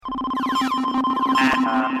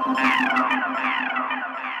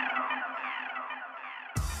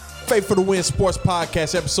Faith for the Win Sports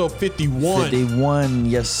Podcast, episode 51. 51,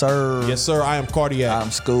 yes, sir. Yes, sir. I am Cardiac.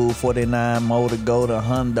 I'm School 49, Motor Go to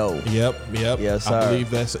Hundo. Yep. Yes, sir. I believe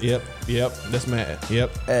that's, yep. That's mad.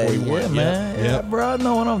 Yep. Hey, 41. yeah, man. Yep. Yeah, bro, I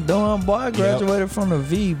know what I'm doing, boy. I graduated from the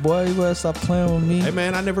V, boy. You better stop playing with me. Hey,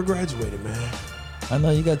 man, I never graduated, man. I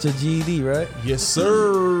know you got your GED, right? Yes,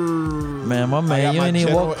 sir. Man, my man, I got you my ain't even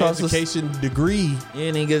general walk across education degree. You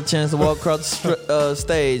ain't even get a chance to walk across the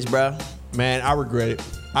stage, bro. Man, I regret it.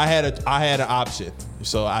 I had an option,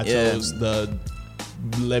 so I chose the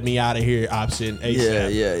let me out of here option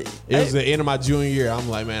ASAP. Yeah. It was the end of my junior year. I'm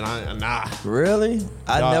like, man, nah. Really?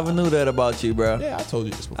 I Dog. never knew that about you, bro. Yeah, I told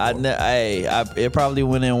you this before. It probably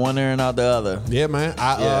went in one ear and out the other. Yeah, man.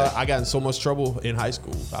 I got in so much trouble in high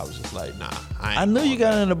school. I was just like, nah. I knew you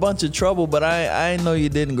got in a bunch of trouble, but I didn't know you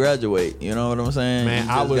didn't graduate. You know what I'm saying? Man,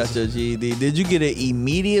 you just got your GED. Did you get it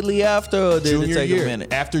immediately after, or did it take a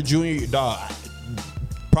minute? After junior year, dog.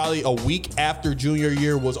 Probably a week after junior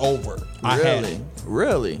year was over. I had it.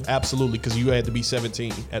 Really? Absolutely, because you had to be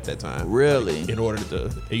 17 at that time. Really? Like, in order to,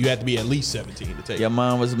 you had to be at least 17 to take Your it.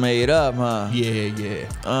 mind was made up, huh? Yeah.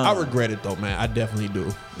 I regret it though, man. I definitely do.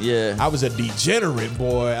 Yeah. I was a degenerate,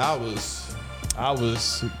 boy. I was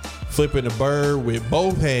flipping the bird with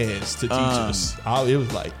both hands to teachers. It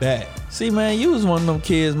was like that. See, man, you was one of them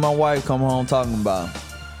kids my wife come home talking about.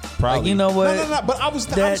 Probably. Like, you know what? No. But I was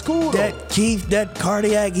cool though. That Keith, that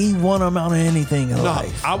Cardiac, he won amount of anything in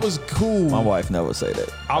life. I was cool. My wife never say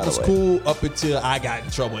that. I was cool up until I got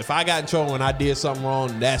in trouble. If I got in trouble and I did something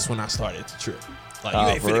wrong, that's when I started to trip. Like, you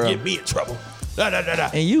ain't finna get me in trouble.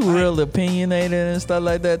 And you real opinionated and stuff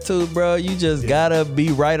like that too, bro. You just gotta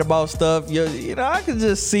be right about stuff. You know, I can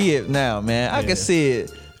just see it now, man. I can see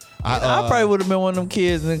it. I probably would have been one of them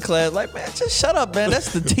kids in class, like, man, just shut up, man.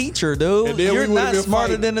 That's the teacher, dude. You're not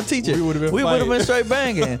smarter than the teacher. We would have been straight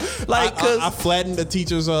banging. Like, I flattened the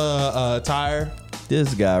teacher's tire.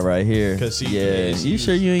 This guy right here. You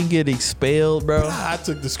sure you ain't get expelled, bro? I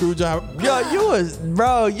took the screwdriver. Yo, you was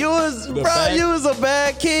a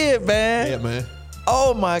bad kid, man. Yeah, man.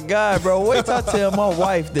 Oh my God, bro. Wait till I tell my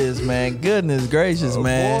wife this, man. Goodness gracious,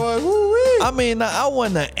 man. Boy, woo-wee. I mean, I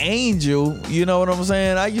wasn't an angel, you know what I'm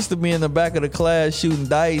saying? I used to be in the back of the class shooting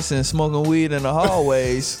dice and smoking weed in the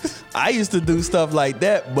hallways. I used to do stuff like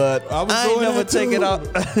that, but I ain't never take it out.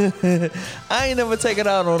 I ain't never take it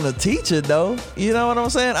out on the teacher, though. You know what I'm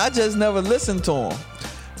saying? I just never listened to him.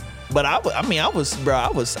 But I ain't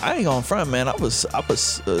gonna front, man. I was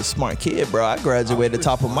a smart kid, bro. I graduated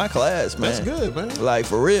top of my class, man. That's good, man. Like,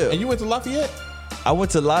 for real. And you went to Lafayette? I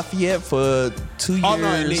went to Lafayette for 2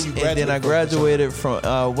 years, and then I graduated from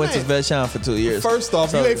went to Vashon for 2 years. First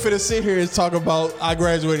off, you ain't finna sit here and talk about I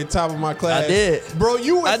graduated top of my class. I did. Bro,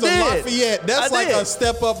 you went to Lafayette. That's like a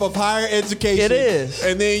step up of higher education. It is.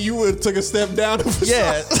 And then you would took a step down.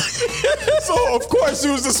 Yeah. So, of course,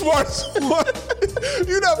 you was the smartest one.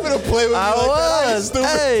 You're not gonna play with me like that. I was stupid.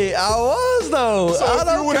 Hey, I was, though. So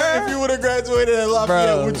if you would have graduated at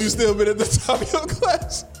Lafayette, Bro, would you still been at the top of your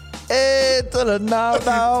class? Hey, to the no,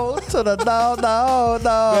 to the no.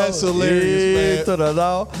 That's hilarious, man. To the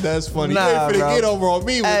no. That's funny. You ain't finna get over on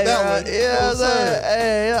me with that one. Yeah,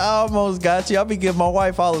 hey, I almost got you. I be giving my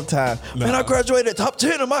wife all the time. Nah. Man, I graduated top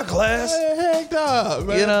 10 in my class. Hey, heck nah,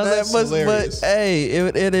 man. You know that's hilarious. But hey,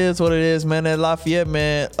 it is what it is, man. At Lafayette,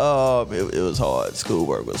 man, it was hard.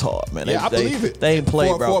 Schoolwork was hard, man. Yeah, I believe it. They ain't play,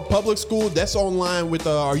 bro. For a public school, that's online with,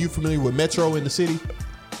 are you familiar with Metro in the city?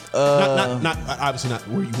 Not obviously not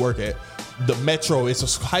where you work at. The Metro, it's a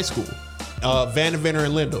high school. Vanderventer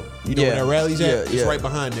and Lindell. You know where that rally's at? It's right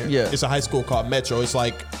behind there. Yeah. It's a high school called Metro. It's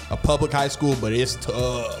like a public high school, but it's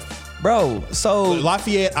tough. Bro, so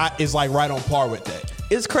Lafayette is like right on par with that.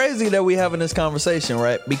 It's crazy that we having this conversation,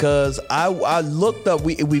 right? Because I looked up,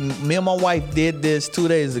 me and my wife did this 2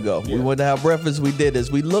 days ago. Yeah. We went to have breakfast, we did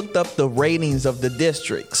this. We looked up the ratings of the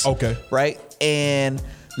districts. Okay. Right? And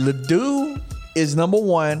Ladue is number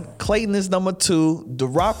 1. Clayton is number 2. The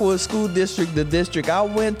Rockwood School District, the district I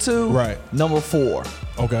went to, number 4.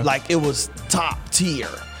 Okay. Like, it was top tier.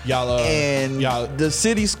 Y'all the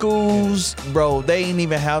city schools, bro, they ain't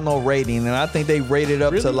even have no rating, and I think they rated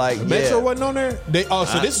up to like Metro wasn't on there.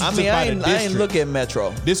 I ain't look at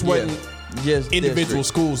Metro. This wasn't just individual district.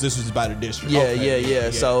 schools. This was about a district.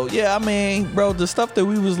 Yeah. So I mean, bro, the stuff that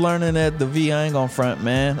we was learning at the V, I ain't gonna front,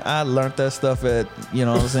 man. I learned that stuff at, you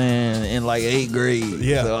know what I'm saying, in like 8th grade.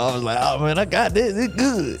 Yeah. So I was like, oh man, I got this. It's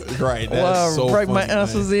good. Right. That's so break funny, my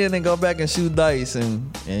answers in and go back and shoot dice, and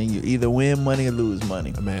you either win money or lose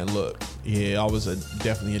money. Man, look, I was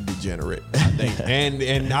definitely a degenerate, I think.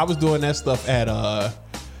 and I was doing that stuff at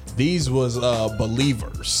These was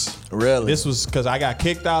Believers. Really? This was because I got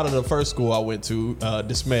kicked out of the first school I went to,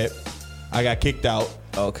 DeSmet. I got kicked out.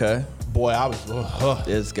 Okay. Boy, I was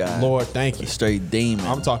this guy. Lord, thank you. Straight demon.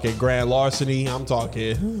 I'm talking grand larceny. I'm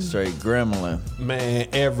talking straight gremlin. Man,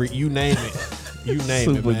 you name it. You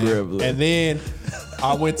name Super it, man. gremlin. And then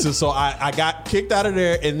I went to I got kicked out of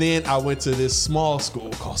there, and then I went to this small school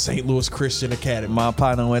called St. Louis Christian Academy. My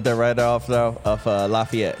partner went there right off of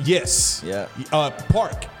Lafayette. Yes. Yeah.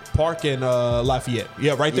 Park and Lafayette.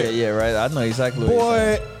 Yeah, right there. Yeah, right. I know exactly what Boy,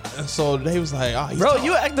 you're saying. so they was like, oh, bro,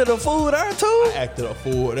 you acted a fool there too? I acted a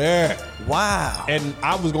fool there. Wow. And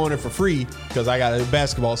I was going there for free because I got a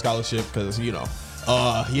basketball scholarship because, yeah.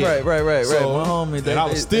 Right. So, my homie, and I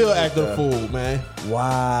was still acting a fool, man.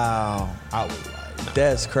 Wow. I was like, nah.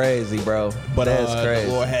 That's crazy, bro. But that's crazy.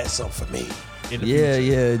 The Lord had something for me. In the future.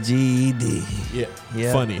 Yeah, GED.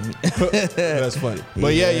 Yeah. Funny. That's funny.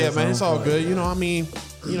 But yeah, man, it's all good. I'm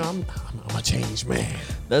a changed man.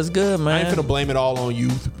 That's good, man. I ain't gonna blame it all on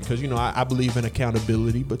youth because I believe in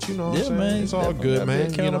accountability. But what I'm saying? Man, it's all good, man.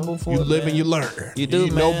 For you it, live man. and you learn. You do,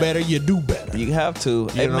 you man. know better, you do better. You have to.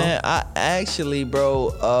 Hey, man, I actually,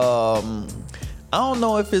 bro. I don't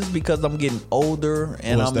know if it's because I'm getting older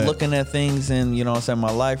and I'm looking at things in,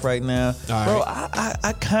 my life right now. Bro,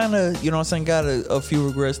 I kind of, got a few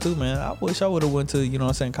regrets too, man. I wish I would have went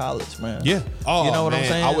to, college, man. Yeah. Oh, you know what I'm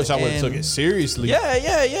saying? I wish I would have took it seriously.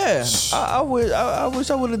 Yeah. I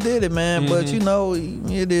wish I would have did it, man. Mm-hmm.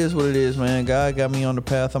 But, it is what it is, man. God got me on the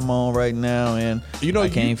path I'm on right now, and I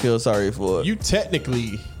can't feel sorry for it.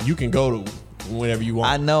 You can go to whenever you want.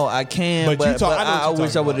 I know I can, but I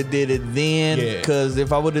wish I would have did it then. Because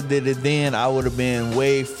if I would have did it then, I would have been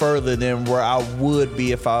way further than where I would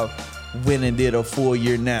be if I went and did a full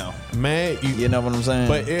year now. Man, you know what I'm saying?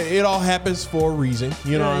 But it all happens for a reason.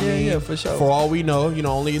 You know what I mean? Yeah, for sure. For all we know,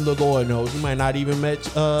 only the Lord knows. You might not even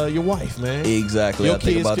met your wife, man. Exactly. I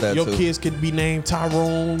think about that too. Your kids could be named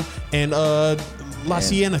Tyrone and La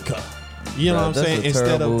Cienega. You know what I'm saying? That's a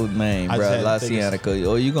terrible name, bro. La Cienega.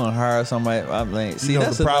 Or you gonna hire somebody? I'm like, see,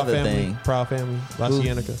 that's the Proud another family, thing. Proud Family, La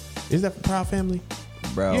Cienega. Is that the Proud Family?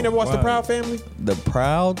 Bro, you never watched the Proud Family? The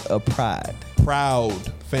Proud of Pride. Proud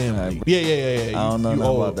Family. Yeah. I don't know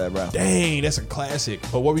nothing about that, bro. Dang, that's a classic.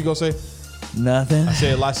 But what were you gonna say? Nothing. I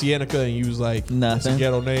said La Cienega, and you was like, nothing. That's a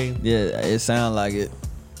ghetto name. Yeah, it sounded like it.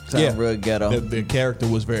 Sound real ghetto. The character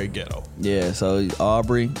was very ghetto. Yeah, so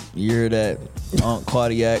Aubrey, you hear that? Aunt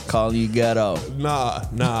Cardiac calling you ghetto. Nah.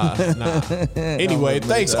 Anyway,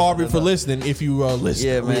 thanks Aubrey for listening. If you listen,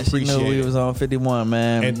 yeah, man, we she knew we was on 51,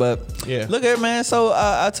 man. But yeah, look at it, man. So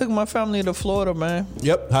I took my family to Florida, man.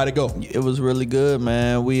 Yep. How'd it go? It was really good,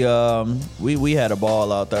 man. We had a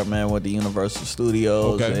ball out there, man, with the Universal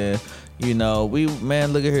Studios. Okay.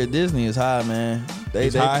 And look at here. Disney is high, man. They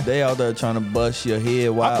out there trying to bust your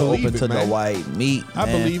head wide open to the white meat. I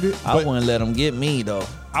believe it. I wouldn't let them get me though.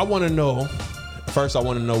 I want to know. First, I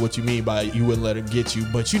want to know what you mean by you wouldn't let them get you.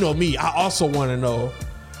 But you know me, I also want to know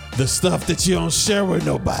the stuff that you don't share with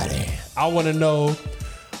nobody. I want to know.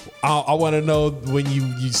 I want to know when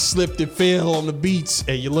you slipped and fell on the beach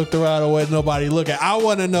and you looked around and wasn't nobody looking. I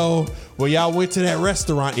want to know when y'all went to that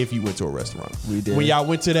restaurant, if you went to a restaurant. We did. When y'all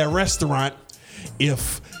went to that restaurant,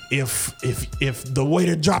 if the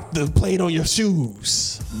waiter dropped the plate on your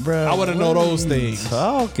shoes. Bro, I want to know those things.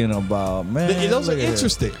 Talking about, man. Those are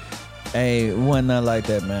interesting. Hey, wasn't not like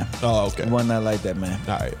that, man. Oh, okay. Wasn't not like that, man.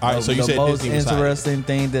 All right. So you said the most Disney was interesting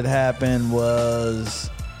thing that happened was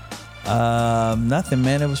nothing,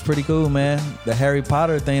 man. It was pretty cool, man. The Harry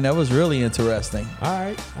Potter thing, that was really interesting. All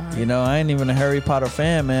right. I ain't even a Harry Potter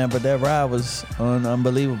fan, man, but that ride was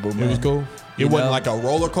unbelievable, man. It was cool. It wasn't like a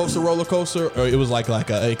roller coaster, or it was like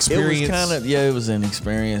a experience. It was it was an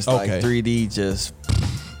experience. Okay. Like 3D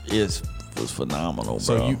was phenomenal, bro.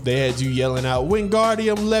 So they had you yelling out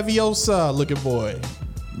Wingardium Leviosa, looking boy.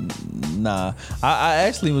 Nah, I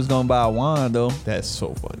actually was gonna buy a wand though. That's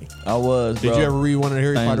so funny. I was. Did you ever read one of the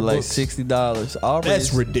Harry Potter like books? $60.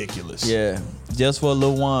 That's ridiculous. Yeah, just for a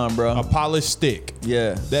little wand, bro. A polished stick.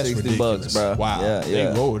 Yeah, that's $60, bro. Wow.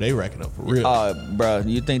 Yeah. They racking up for real. Bro,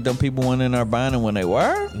 you think them people went in there buying it when they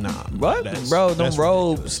were? Nah. What, bro? Them robes.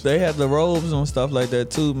 Ridiculous. They had the robes and stuff like that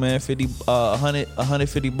too, man.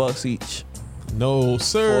 $150 each. No,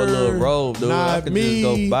 sir. For a little robe, dude. Not I could me.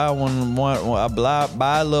 just go buy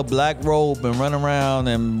buy a little black robe and run around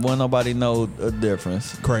and wouldn't nobody know a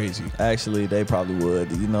difference. Crazy. Actually, they probably would.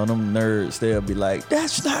 Them nerds, they'll be like,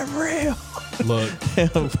 that's not real. Look.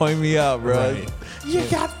 Point me out, bro. Right. You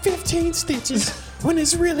got 15 stitches. when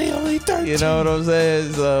it's really only 13. You know what I'm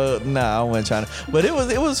saying? So nah, I wasn't trying to. But it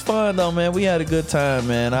was fun though, man. We had a good time,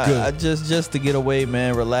 man. I just to get away,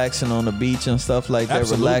 man, relaxing on the beach and stuff like that,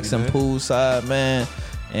 relaxing poolside, man.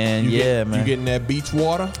 And man. You getting that beach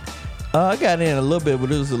water? I got in a little bit,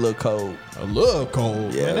 but it was a little cold. A little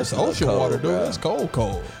cold. Yeah, man, that's ocean water, dude. Bro. That's cold.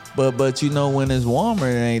 But you know when it's warmer,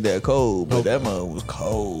 it ain't that cold. But that mug was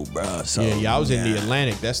cold, bro. So, I was in the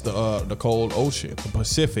Atlantic. That's the cold ocean. The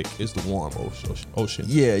Pacific is the warm ocean.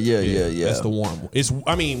 Yeah. That's the warm.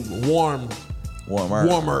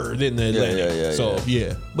 Warmer than the Atlantic.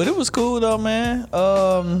 Yeah. But it was cool though, man.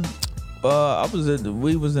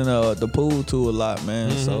 We was in the pool too a lot,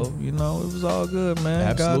 man. Mm-hmm. So it was all good, man.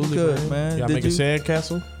 Absolutely, good, man. Y'all make a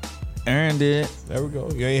sandcastle? Aaron did. There we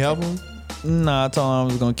go. You ain't helping him? Nah, I told him I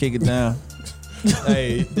was gonna kick it down.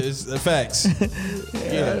 Hey, it's the facts. Me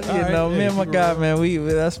and my guy, man,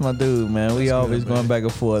 that's my dude, man. We always going back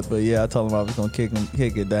and forth. But I told him I was gonna kick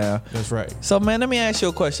it down. That's right. So man, let me ask you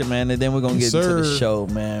a question, man, and then we're gonna get into the show,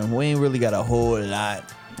 man. We ain't really got a whole lot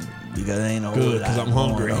because there ain't a whole lot. Good, because I'm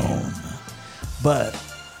hungry. But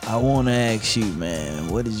I want to ask you, man,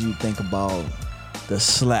 what did you think about the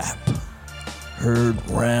slap heard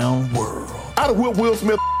round world? I'd have whipped Will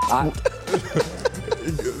Smith.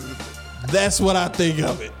 That's what I think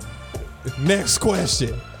of it. Next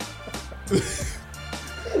question.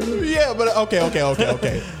 Yeah, but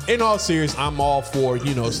okay. In all seriousness, I'm all for,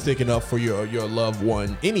 sticking up for your loved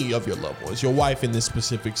one, any of your loved ones, your wife in this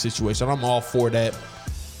specific situation. I'm all for that.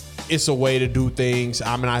 It's a way to do things.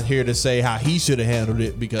 I'm not here to say how he should have handled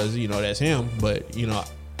it because, that's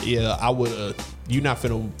I would, you're not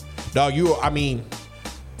finna, dog,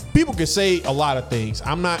 people can say a lot of things.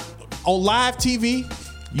 I'm not, on live TV,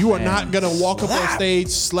 you are not going to walk up on stage,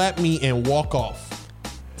 slap me, and walk off.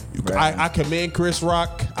 I commend Chris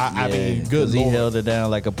Rock. I mean, good Lord. He held it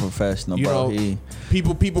down like a professional, bro.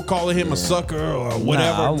 People calling him a sucker or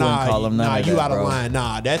whatever. I wouldn't call him none of you that, out of line.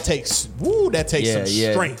 Nah, that takes some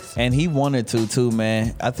strength. And he wanted to too,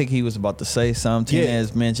 man. I think he was about to say something.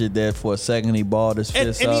 Tinez mentioned that for a second he balled his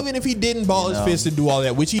fist and up. even if he didn't ball his fist and do all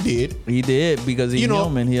that, which he did. He did because he's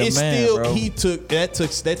human. He's a man, bro.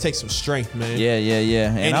 That takes some strength, man. Yeah.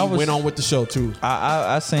 And he went on with the show too.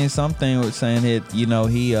 I seen something with saying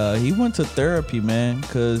that, he went to therapy, man.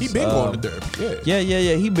 Cause he been going to therapy.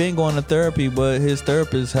 Yeah. He been going to therapy, but his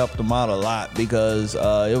therapist helped him out a lot because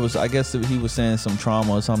it was, I guess he was saying some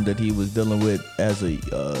trauma or something that he was dealing with as a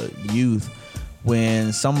youth when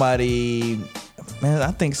I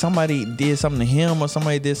think somebody did something to him or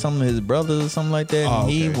somebody did something to his brothers or something like that. And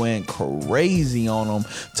he went crazy on them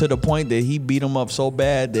to the point that he beat them up so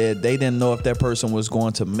bad that they didn't know if that person was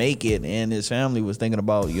going to make it. And his family was thinking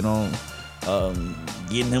about, getting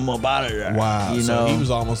him up out of there. Wow. So he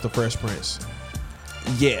was almost the Fresh Prince.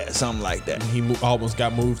 Yeah, something like that. He almost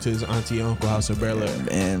got moved to his auntie uncle house in Bel Air.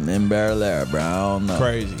 In Bel Air, bro. I don't know.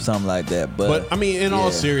 Crazy. Something like that. But I mean, in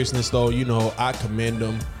all seriousness, though, I commend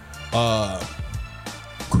him.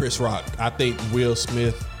 Chris Rock. I think Will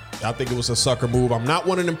Smith. I think it was a sucker move. I'm not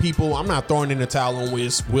one of them people. I'm not throwing in the towel on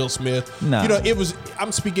Will Smith. No.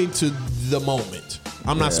 I'm speaking to the moment.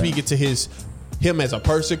 I'm not speaking to him as a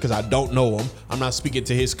person because I don't know him. I'm not speaking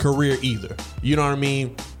to his career either. You know what I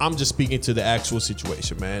mean? I'm just speaking to the actual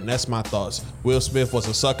situation, man. That's my thoughts. Will Smith was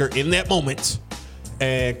a sucker in that moment,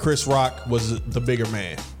 and Chris Rock was the bigger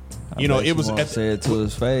man. It was. Say it to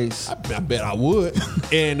his face. I bet I would.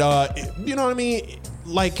 And you know what I mean?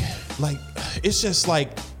 Like it's just like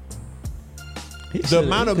the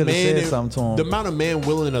amount of man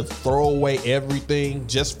willing to throw away everything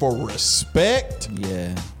just for respect.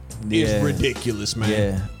 Yeah. It's ridiculous, man.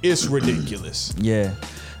 Yeah. It's ridiculous. Yeah.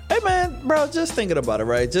 Hey, man, bro, just thinking about it,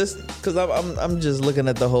 right? Just because I'm just looking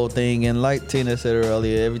at the whole thing, and like Tina said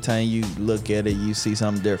earlier, every time you look at it, you see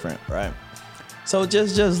something different, right? So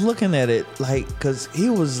just looking at it, like, because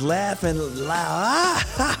he was laughing loud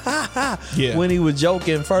when he was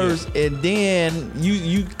joking first, and then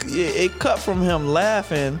it cut from him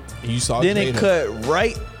laughing. You saw then Jada. It cut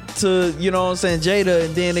right to, Jada,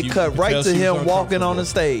 and then it cut right to him walking on the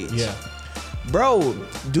stage. Yeah. Bro,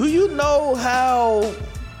 do you know how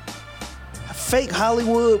fake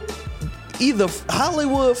Hollywood, either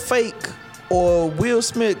Hollywood fake or Will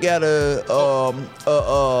Smith got a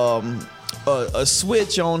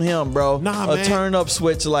switch on him, bro? Nah, a turn up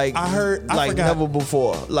switch like I forgot. never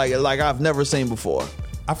before. Like I've never seen before.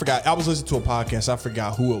 I forgot. I was listening to a podcast. I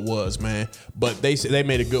forgot who it was, man. But they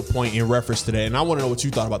made a good point in reference to that. And I want to know what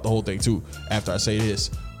you thought about the whole thing, too, after I say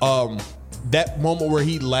this. That moment where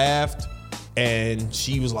he laughed and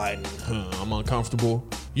she was like, I'm uncomfortable.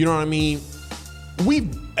 You know what I mean? We,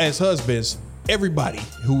 as husbands, everybody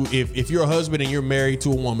who, if you're a husband and you're married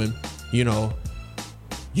to a woman, you know,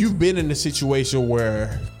 you've been in a situation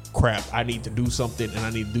where, crap, I need to do something and I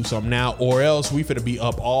need to do something now, or else we finna be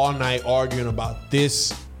up all night arguing about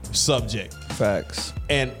this subject. Facts.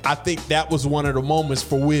 And I think that was one of the moments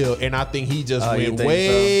for Will, and I think he just went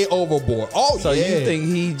way overboard. Oh, so yeah. you think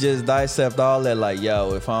he just dissect all that? Like,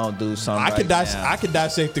 yo, if I don't do something, I could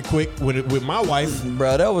dissect it quick with my wife,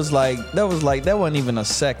 bro. That wasn't even a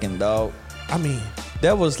second, dog. I mean,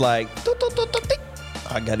 that was like,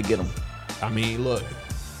 I gotta get him. I mean, look.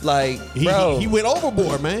 Like, he went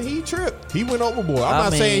overboard, man. He tripped. He went overboard. I'm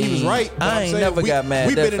not saying he was right. But I ain't never got mad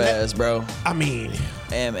that fast, bro. I mean,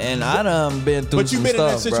 and I done been through. But you've been in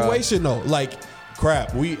that situation though. Like,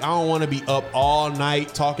 crap. I don't want to be up all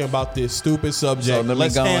night talking about this stupid subject. So let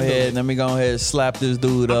me go ahead and slap this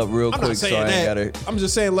dude up real quick. So I ain't gotta. I'm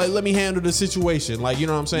just saying, like, let me handle the situation. Like, you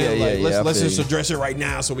know what I'm saying? Let's just address it right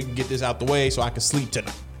now so we can get this out the way so I can sleep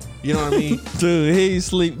tonight. You know what I mean? Dude, he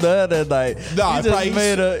sleep the other night. No, he just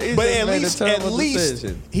made a least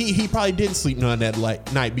decision. He probably didn't sleep none that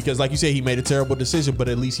night because, like you said, he made a terrible decision. But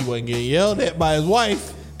at least he wasn't getting yelled at by his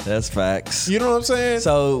wife. That's facts. You know what I'm saying?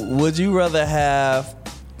 So, would you rather have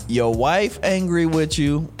your wife angry with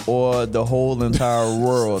you or the whole entire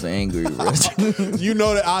world angry with you? You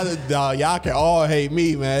know that y'all can all hate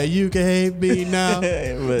me, man. You can hate me now,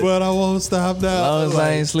 but I won't stop now. As long as I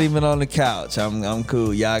ain't sleeping on the couch, I'm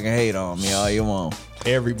cool. Y'all can hate on me all you want.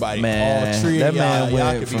 Everybody, man, all three that of man y'all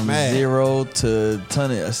went from 0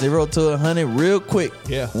 to 100 real quick.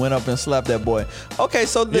 Yeah, went up and slapped that boy. Okay,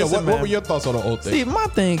 so listen, what were your thoughts on the whole thing? See, my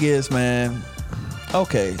thing is, man.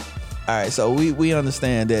 Okay, all right. So we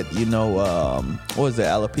understand that, you know, what is that,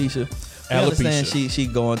 alopecia? We understand she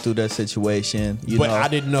going through that situation. But I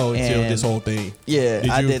didn't know until this whole thing. Yeah,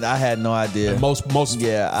 I had no idea. And most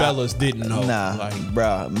fellas didn't know. Nah, like,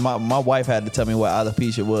 bro. My wife had to tell me what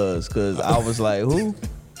alopecia was because I was like, who?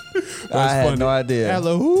 I had no idea.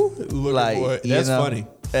 Who? Like, that's funny.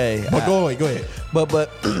 Hey, but go ahead. But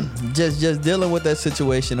just dealing with that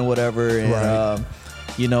situation or whatever, and right.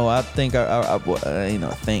 You know, I think I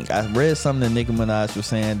read something that Nicki Minaj was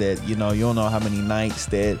saying that, you know, you don't know how many nights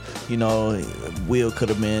that, you know, Will could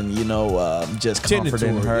have been, you know, just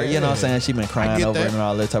comforting her. You know what I'm saying? She been crying over it and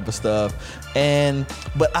all that type of stuff.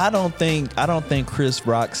 But I don't think Chris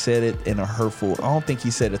Rock said it in a hurtful. I don't think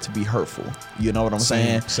he said it to be hurtful. You know what I'm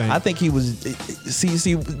saying? Same. I think he was.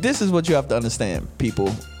 See, this is what you have to understand,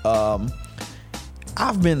 people.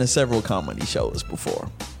 I've been to several comedy shows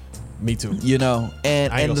before. Me too. You know,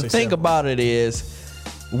 and the thing about it is,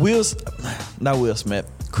 not Will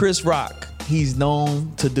Smith, Chris Rock, he's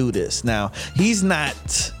known to do this. Now, he's not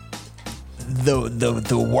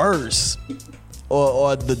the worst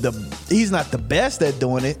or he's not the best at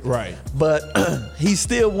doing it. Right. But he's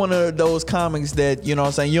still one of those comics that, you know what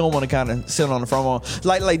I'm saying, you don't want to kind of sit on the front row.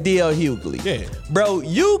 Like D.L. Hughley. Yeah. Bro,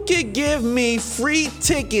 you could give me free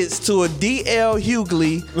tickets to a D.L.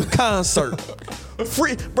 Hughley concert.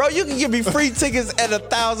 Free, bro, you can give me free tickets at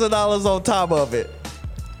 $1,000 on top of it.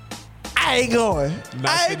 I ain't going.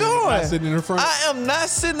 Not sitting in the front. I am not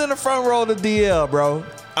sitting in the front row to DL, bro.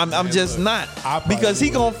 I'm just not, because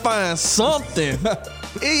he gonna find something.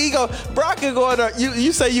 He go, bro. I can go in there.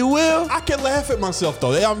 You say you will? I can laugh at myself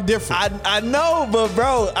though. I'm different. I know, but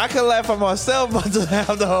bro, I can laugh at myself, but to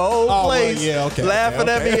have the whole place laughing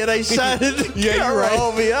at me and they shining the camera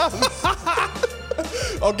on me.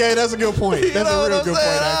 Okay, that's a good point. That's a real good point,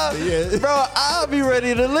 actually. Yeah. Bro, I'll be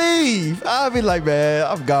ready to leave. I'll be like, man,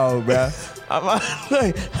 I'm gone, bro.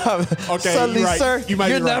 Okay, suddenly, right. Sir,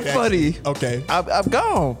 you're not funny. Okay, I'm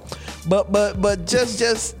gone. But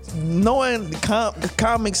just knowing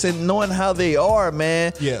comics and knowing how they are,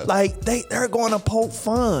 man. Yeah. Like they're going to poke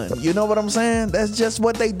fun. You know what I'm saying? That's just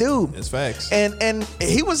what they do. That's facts. And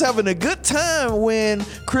he was having a good time when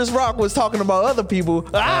Chris Rock was talking about other people,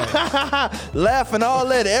 laughing all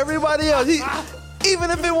that. Everybody else,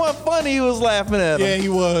 even if it wasn't funny, he was laughing at him. Yeah, he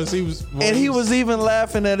was. And he was even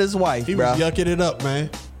laughing at his wife. He was yucking it up, man.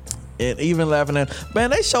 And even laughing at, man,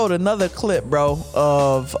 they showed another clip, bro,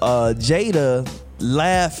 of Jada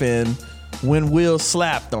laughing when Will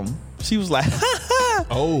slapped him. She was like,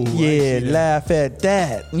 oh, yeah, laugh at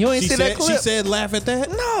that. You ain't see that clip? She said laugh at that?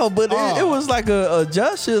 No, but it was like a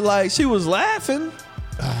gesture, like she was laughing.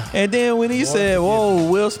 And then when he said, whoa,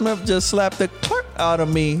 Will Smith just slapped the clerk out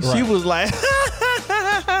of me, right. She was like,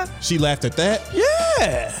 she laughed at that?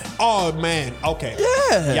 Yeah. Oh, man. Okay.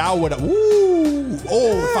 Yeah. Y'all would have, woo.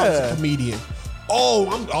 Oh, yeah. If I was a comedian.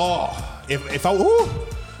 If I, woo.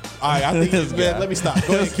 All right, I think it's bad. Let me stop.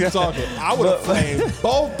 Go ahead, keep talking. I would have flamed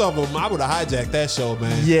both of them. I would have hijacked that show,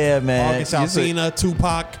 man. Yeah, man. Marcus Alsina,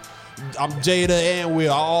 Tupac. I'm Jada and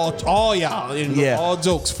Will, all y'all, and all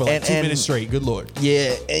jokes for like 2 minutes straight. Good Lord.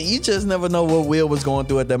 Yeah, and you just never know what Will was going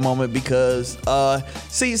through at that moment because,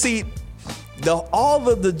 see. All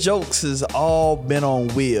of the jokes has all been on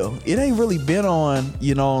Will. It ain't really been on,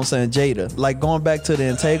 you know what I'm saying, Jada. Like going back to the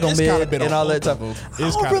entanglement and all that stuff.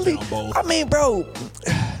 It's kind of been on both. I mean, bro,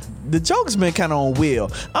 the joke's been kind of on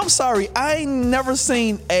Will. I'm sorry, I ain't never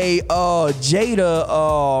seen a Jada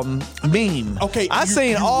meme. Okay, I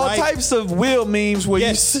seen all types of Will memes where you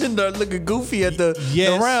Yes. sitting there looking goofy at the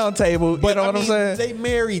round table. But you know what I'm saying? They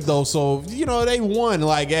married though, so you know they won.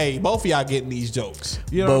 Like, hey, both of y'all getting these jokes.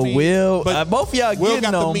 You know But what I mean? Will, both of y'all Will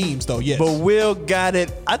getting got them. the memes though. Yes, But Will got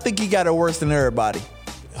it. I think he got it worse than everybody.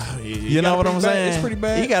 You know what I'm saying? It's pretty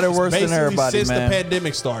bad. He got it worse than Basically, everybody, since man. the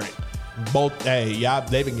pandemic started. Both, y'all,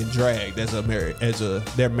 they've been getting dragged as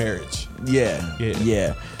their marriage.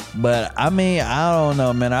 Yeah. But I mean, I don't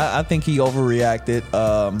know, man. I think he overreacted.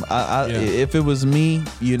 If it was me,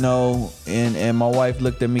 you know, and my wife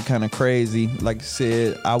looked at me kind of crazy, like I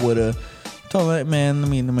said, I would have told her, man,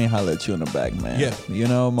 let me holler at you in the back, man. Yeah. You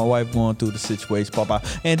know, my wife going through the situation, pop out.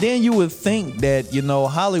 And then you would think that, you know,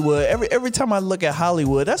 Hollywood, every time I look at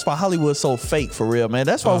Hollywood, that's why Hollywood's so fake for real, man.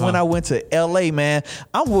 That's why when I went to LA, man,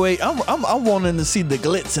 I'm wanting to see the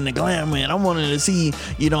glitz and the glam, man. I'm wanting to see,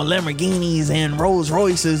 you know, Lamborghinis and Rolls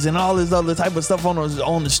Royces and all this other type of stuff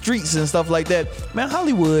on the streets and stuff like that. Man,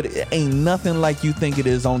 Hollywood ain't nothing like you think it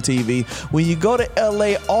is on TV. When you go to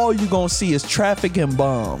LA, all you gonna see is traffic and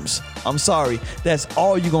bombs. I'm sorry, that's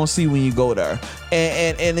all you're gonna see when you go there,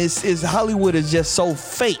 and it's Hollywood is just so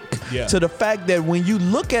fake to the fact that when you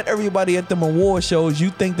look at everybody at them award shows, you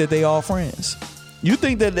think that they all friends. You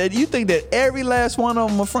think that every last one of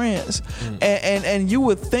them are friends, and you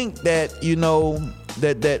would think that, you know,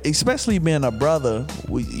 that especially being a brother,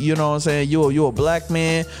 you know what I'm saying, you're a black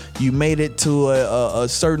man, you made it to a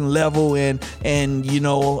certain level, and you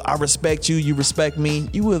know, I respect you, you respect me.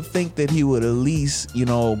 You would think that he would at least, you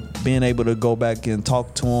know, being able to go back and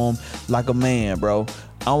talk to him like a man, bro.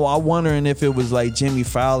 I'm wondering if it was like Jimmy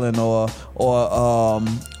Fallon or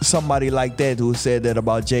somebody like that who said that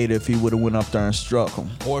about Jada, if he would have went up there and struck him,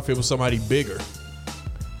 or if it was somebody bigger.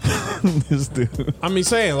 This dude. I mean,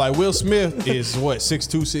 saying like Will Smith is what,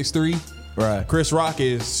 6'2", 6'3". Right. Chris Rock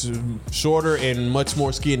is shorter and much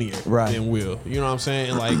more skinnier than Will. You know what I'm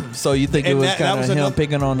saying? Like, so you think it was kind of him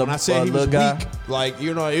picking on the when I said he was guy? weak, like,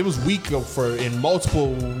 you know, it was weak in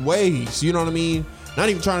multiple ways. You know what I mean? Not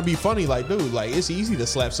even trying to be funny, like, dude, like, it's easy to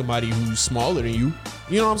slap somebody who's smaller than you.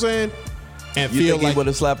 You know what I'm saying? And you feel think like he would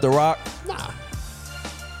have slapped The Rock? Nah.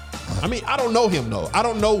 I mean, I don't know him though. I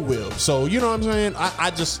don't know Will, so you know what I'm saying.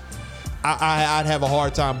 I'd have a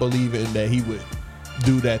hard time believing that he would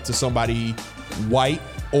do that to somebody white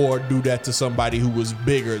or do that to somebody who was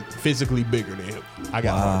physically bigger than him. I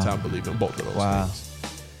got a hard time believing both of those things.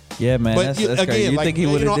 Yeah, man. But that's crazy. You like, think he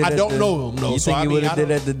would have? I don't know him. No, you so think he would have did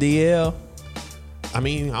at the DL? I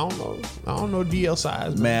mean, I don't know. I don't know DL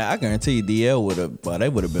size. Man, I guarantee you DL would have. Well, they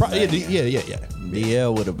would have been. Yeah.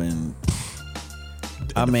 DL would have been.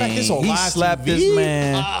 I mean, he slapped TV? this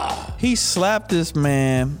man. He slapped this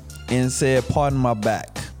man and said, "Pardon my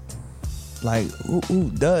back." Like,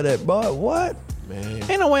 duh, that boy, what? Man.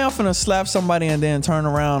 Ain't no way I'm finna slap somebody and then turn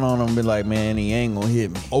around on him and be like, man, he ain't gonna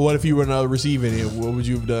hit me. Or what if you were not receiving it? What would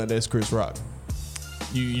you have done as Chris Rock?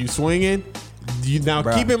 You swinging? Now,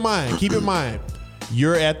 Bruh. keep in mind,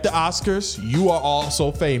 you're at the Oscars. You are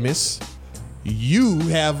also famous. You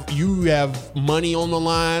have money on the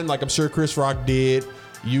line, like I'm sure Chris Rock did.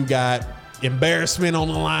 You got embarrassment on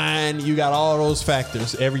the line. You got all those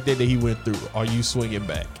factors, everything that he went through. Are you swinging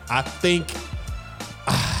back? I think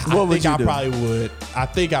I probably would. I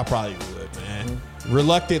think I probably would, man. Mm-hmm.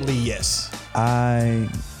 Reluctantly, yes. I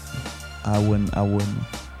wouldn't.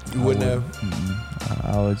 You wouldn't have?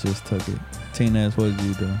 I would just took it. Tinez, what did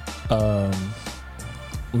you do?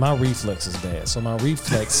 My reflex is bad. So my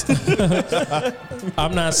reflex,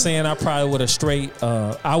 I'm not saying I probably would have straight.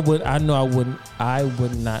 I would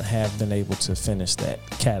not have been able to finish that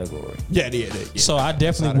category. Yeah. So I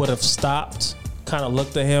definitely would have stopped, kind of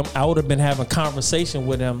looked at him. I would have been having conversation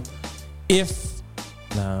with him.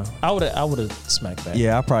 I would have smacked back.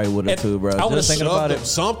 Yeah, I probably would have too, bro. I would have thinking about it.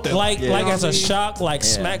 Something like as a shock, like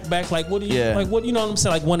smack back. Like what do you like? What you know what I'm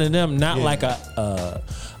saying? Like one of them, not like a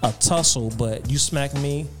tussle, but you smack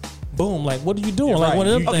me, boom. Like what are you doing? Like one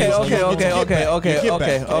of them things. Okay.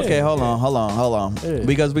 Hold on. Yeah.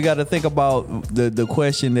 Because we got to think about the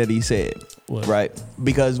question that he said, right?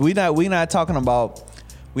 Because we not talking about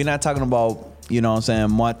you know what I'm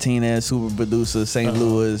saying, Martinez, super producer, St.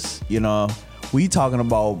 Louis, you know. We talking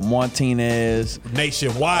about Martinez,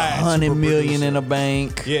 nationwide, $100 million in a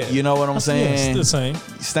bank. Yeah, you know what I'm saying? Yeah, it's the same.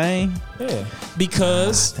 Stain? Yeah,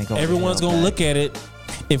 because everyone's gonna look at it.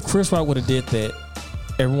 If Chris Rock would have did that,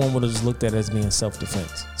 everyone would have just looked at it as being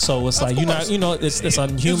self-defense. So it's like it's a human. It's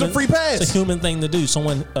a free pass. It's a human thing to do.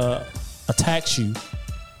 Someone attacks you,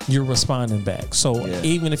 you're responding back. So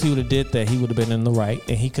even if he would have did that, he would have been in the right,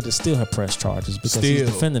 and he could have still have pressed charges because he's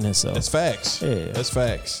defending himself. That's facts. Yeah, that's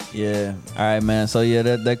facts. Yeah. All right, man. So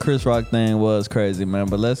that Chris Rock thing was crazy, man.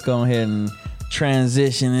 But let's go ahead and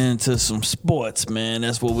transition into some sports, man.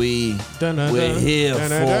 That's what we're here for,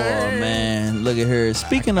 man. Look at her.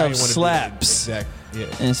 Speaking of slaps. Exactly. Yeah.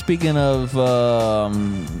 And speaking of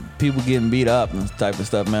people getting beat up and type of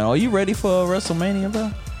stuff, man, are you ready for WrestleMania,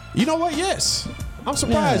 bro? You know what? Yes. I'm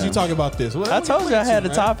surprised you talk about this. I told you I had a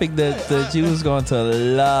topic that you was going to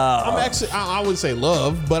love. I'm actually, I wouldn't say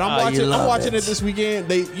love, but I'm watching it this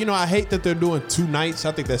weekend. I hate that they're doing 2 nights.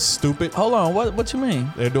 I think that's stupid. Hold on, what you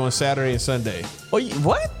mean? They're doing Saturday and Sunday.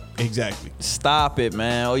 What? Exactly. Stop it,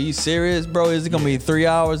 man. Are you serious, bro? Is it gonna be 3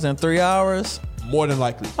 hours and 3 hours? More than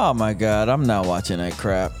likely. Oh my God, I'm not watching that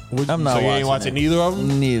crap. I'm not. So you ain't watching neither of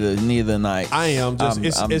them? Neither night. I am.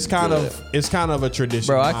 It's kind of a tradition.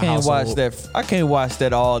 Bro, I can't watch that. I can't watch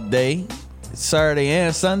that all day. Saturday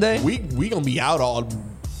and Sunday. We gonna be out all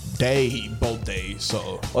day, both days.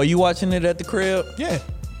 So. Are you watching it at the crib? Yeah.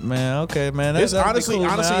 Man, okay, man. It's honestly, cool,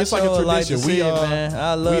 it's like a tradition. Like to see it, man.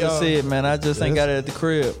 I love to see it, man. I just ain't got it at the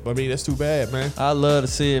crib. I mean, that's too bad, man. I love to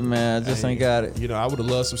see it, man. I just ain't got it. I would have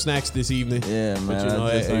loved some snacks this evening. Yeah, man.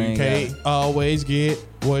 But you can't always get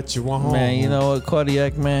what you want. Man, you know what,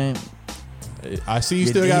 Cardiac, man? I see you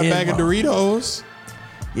still got a bag of Doritos.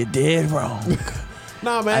 You did wrong.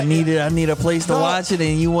 Nah, man. I need a place to watch it,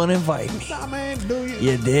 and you want to invite me. Nah, man. Do you?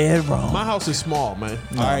 You're dead wrong. My house is small, man.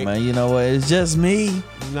 Nah, all right, man. You know what? It's just me.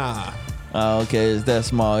 Nah. Oh, okay. It's that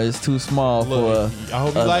small. It's too small for I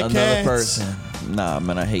hope you like another cats. person. Nah,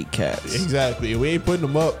 man. I hate cats. Exactly. We ain't putting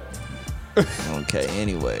them up. Okay.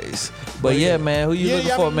 Anyways, but yeah, man. Who you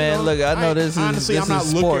looking for, man? Look, I know this honestly, is I'm not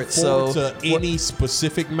sports, looking forward to any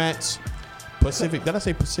specific match. Pacific. Did I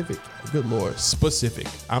say Pacific? Good Lord. Specific.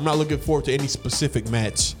 I'm not looking forward to any specific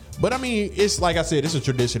match. But I mean, it's like I said, it's a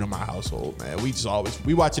tradition in my household, man.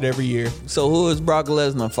 We watch it every year. So who is Brock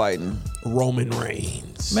Lesnar fighting? Roman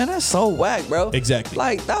Reigns. Man, that's so whack, bro. Exactly.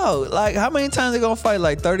 Like, dog, how many times they gonna fight?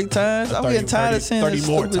 Like 30 times? I'm getting tired of seeing this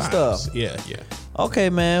stupid stuff. Yeah. Okay,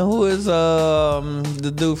 man. Who is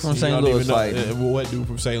the dude from St. Louis fighting? What dude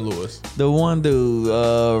from St. Louis? The one dude,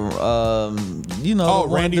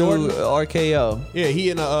 Randy Orton? RKO. Yeah, he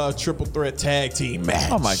in a triple threat tag team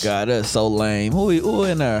match. Oh my God, that's so lame. Who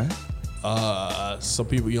in there? Some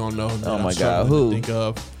people you don't know. Oh my God, who? Think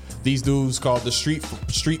of these dudes called the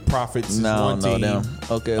Street Profits. No, I don't know them.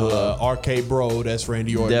 Okay, RK Bro, that's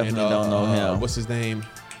Randy Orton. Definitely don't know him. What's his name?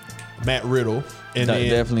 Matt Riddle. And no, then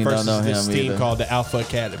definitely don't know him this team either. Called the Alpha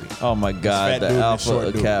Academy. Oh my God, the Alpha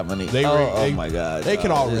Academy. Oh my God, they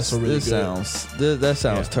can all wrestle really good. That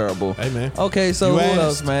sounds terrible. Hey man. Okay, so who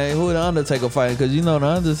else, man? Who the Undertaker fighting? Because the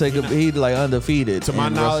Undertaker, he's like undefeated. To my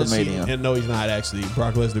knowledge, WrestleMania. no, he's not actually.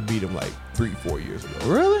 Brock Lesnar beat him like 3-4 years ago.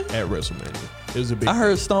 Really? At WrestleMania, it was a big. I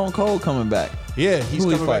heard Stone Cold coming back. Yeah, he's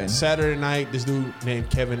coming fighting? back Saturday night. This dude named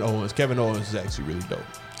Kevin Owens. Kevin Owens is actually really dope.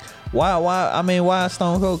 Why? I mean, why is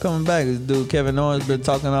Stone Cold coming back? This dude Kevin Owens been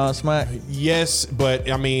talking all smack. Yes, but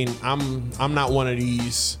I mean, I'm not one of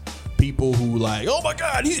these people who like, oh my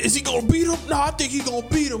God, is he gonna beat him? No, I think he's gonna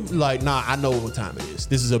beat him. Like, nah, I know what time it is.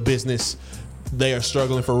 This is a business. They are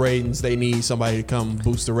struggling for ratings. They need somebody to come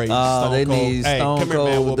boost the ratings. They need hey, Stone come Cold.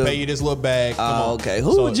 Here, man. We'll pay you this little bag. Come on. Okay.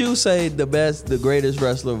 Who would you say the greatest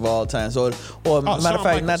wrestler of all time? So, or matter of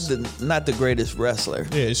fact, not the greatest wrestler.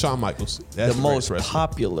 Yeah, it's Shawn Michaels. That's the most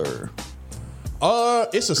popular.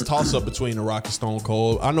 It's a toss up between The Rock and Stone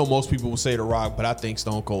Cold. I know most people will say The Rock, but I think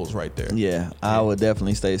Stone Cold's right there. Yeah, I would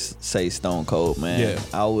definitely say Stone Cold, man. Yeah.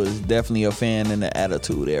 I was definitely a fan in the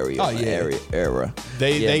Attitude era.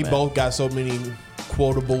 They both got so many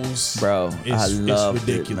quotables, bro. I loved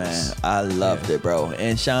it, man. I loved it, bro.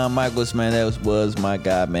 And Shawn Michaels, man, that was my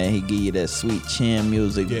guy, man. He give you that sweet chin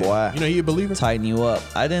music, boy. You know he a believer. Tighten you up.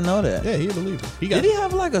 I didn't know that. Yeah, he a believer. Did he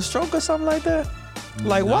have like a stroke or something like that?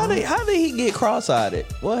 Like, how did he get cross-eyed?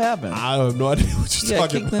 What happened? I have no idea what you're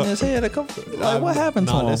talking about. Kicked in his head a couple. Like, what happened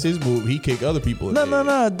to him? That's his move. He kicked other people in the head.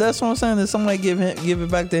 No. That's what I'm saying. Did somebody give it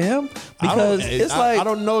back to him? Because I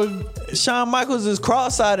don't know if Shawn Michaels is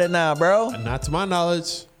cross-eyed now, bro. Not to my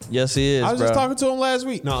knowledge. Yes, he is. I was bro. just talking to him last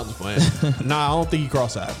week. No, I'm just playing. Nah, I don't think he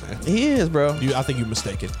cross-eyed, man. He is, bro. I think you're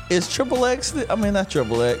mistaken. Is Triple X? I mean, not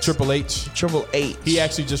Triple X. Triple H. Triple H. He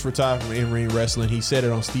actually just retired from in-ring wrestling. He said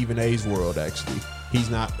it on Stephen A's World, actually. He's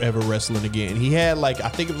not ever wrestling again. He had I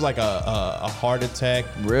think it was like a heart attack.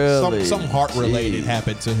 Really? Some heart-related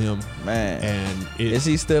happened to him. Man. And is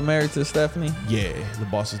he still married to Stephanie? Yeah, the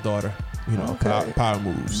boss's daughter. You know, Okay. power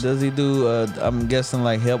moves. Does he do? I'm guessing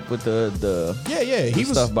like help with the He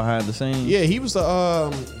was stuff behind the scenes. Yeah, he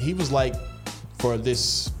was like for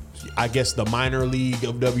this. I guess the minor league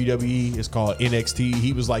of WWE is called NXT.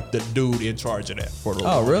 He was like the dude in charge of that for the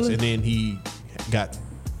longest. Really? And then he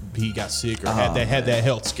got sick or had that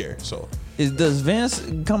health scare. So Does Vince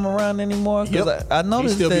come around anymore? Because I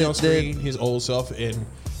noticed he still that be on screen, his old self, and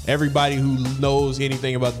everybody who knows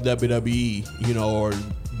anything about the WWE, you know, or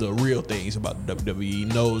the real things about the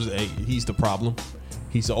WWE knows that he's the problem.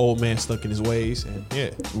 He's the old man stuck in his ways, and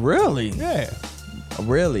Really?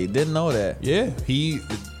 Really Didn't know that. Yeah.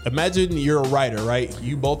 Imagine you're a writer, right?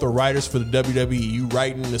 You both are writers for the WWE. You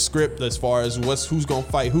writing the script as far as who's gonna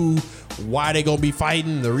fight who, why they gonna be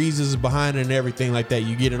fighting, the reasons behind it, and everything like that.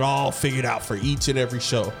 You get it all figured out for each and every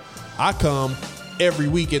show. I come every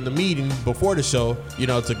week in the meeting before the show, you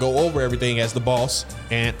know, to go over everything as the boss,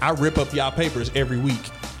 and I rip up y'all papers every week.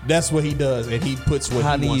 That's what he does, and he puts what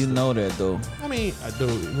How he do wants you to. know that though? I mean, I do.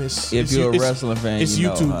 If you're a wrestling fan, it's you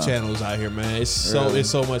know, YouTube channels out here, man. It's Really?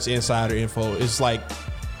 so much insider info. It's like,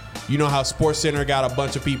 you know how SportsCenter got a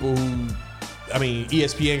bunch of people who, I mean,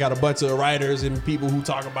 ESPN got a bunch of writers and people who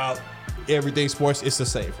talk about everything sports. It's the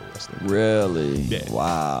same for wrestling. Really? Yeah.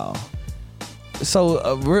 Wow. So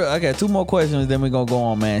I got two more questions, then we're gonna go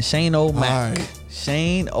on, man. Shane O'Mac. All right.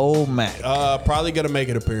 Shane O'Mac. Probably gonna make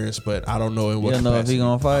an appearance, but I don't know in what You don't know if capacity. he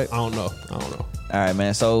gonna fight? I don't know. All right,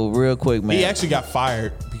 man. So real quick, man. He actually got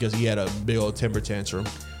fired because he had a big old temper tantrum.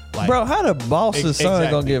 Like, bro, how the boss's son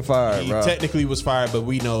gonna get fired, he bro? technically was fired, but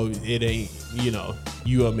we know it ain't, you know,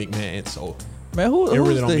 you a McMahon, so. Man, who's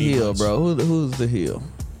really don't the mean heel, much. bro? Who's the heel?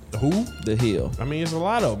 Who? The heel. I mean, it's a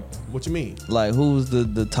lot of them. What you mean? Like, who's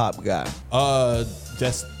the top guy?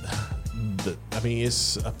 That's I mean,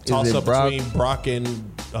 it's a toss up Brock? between Brock and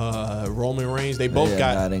Roman Reigns. They both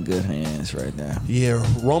got not in good hands right now. Yeah,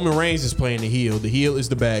 Roman Reigns is playing the heel. The heel is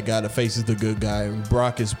the bad guy. The face is the good guy. And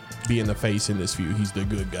Brock is being the face in this feud. He's the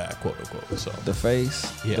good guy, quote unquote. So The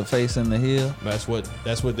face, Yeah. the face and the heel. that's what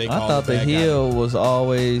they call. I thought the bad guy. heel was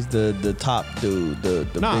always the top dude, the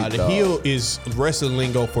Nah, big the dog. heel is wrestling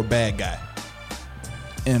lingo for bad guy.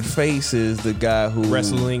 And face is the guy who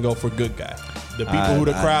Wrestling lingo for good guy. The people I- who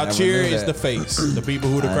the I crowd never cheer knew is that. the face. The people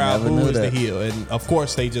who the I crowd never boo knew is the that. heel. And of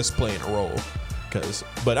course, they just playing a role.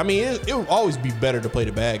 But I mean, it would always be better to play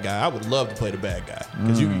the bad guy. I would love to play the bad guy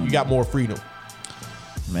because you got more freedom.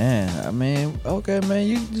 Man, I mean, okay, man,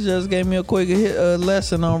 you just gave me a quick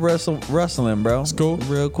lesson on wrestling, bro. It's cool.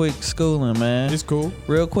 Real quick schooling, man. It's cool.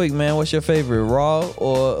 Real quick, man. What's your favorite, Raw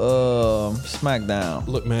or SmackDown?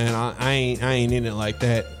 Look, man, I ain't in it like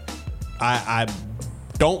that. I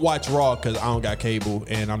don't watch Raw because I don't got cable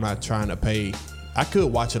and I'm not trying to pay. I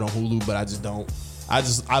could watch it on Hulu, but I just don't.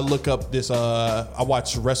 I look up this. I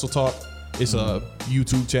watch Wrestle Talk. It's a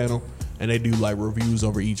YouTube channel, and they do like reviews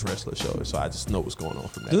over each wrestler show. So I just know what's going on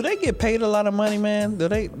from that. Do they get paid a lot of money, man? Do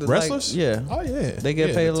they Wrestlers? Like, yeah. Oh yeah. They get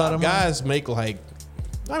Yeah, paid the a lot top of money. guys make like,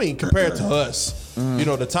 I mean, compared to us, you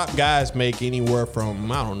know, the top guys make anywhere from,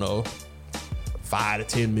 I don't know, 5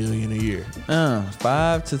 to 10 million a year.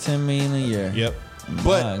 5 to 10 million a year. Yep. My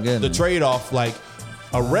But the goodness. trade-off, like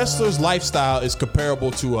a wrestler's lifestyle is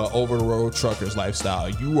comparable to a over-the-road trucker's lifestyle.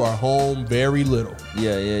 You are home very little.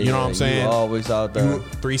 Yeah. You know what I'm saying? You always out there. You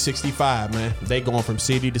 365, man. They going from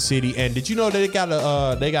city to city. And did you know that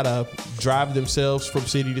they gotta drive themselves from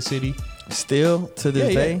city to city? Still to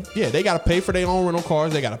this day? Yeah, they gotta pay for their own rental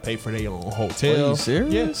cars. They gotta pay for their own hotel. Are you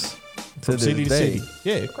serious? Yes. To From this city to day? city.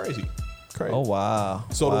 Yeah, crazy. Oh, wow.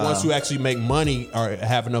 So the ones who actually make money are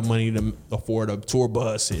have enough money to afford a tour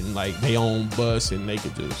bus and like they own bus and they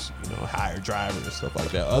could just, you know, hire drivers and stuff like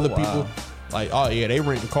that. Other wow. people, like, oh yeah, they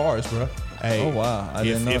renting cars, bro. Hey, Oh, wow. I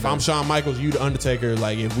didn't know if I'm that. Shawn Michaels, you the Undertaker,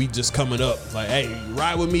 like if we just coming up, like, hey,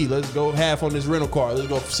 ride with me, let's go half on this rental car, let's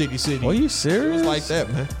go from city to city. Are you It serious? was like that,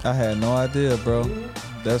 man. I had no idea, bro.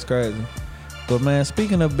 That's crazy. But man,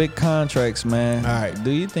 speaking of big contracts, man, All right.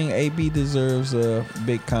 do you think AB deserves a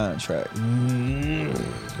big contract?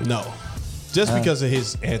 No, just because of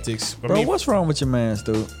his antics. I Bro, mean, what's wrong with your man's,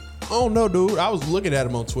 dude? don't know, dude. I was looking at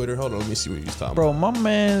him on Twitter. Hold on, let me see what he's talking Bro, my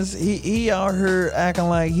man's he out here acting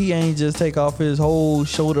like he ain't just take off his whole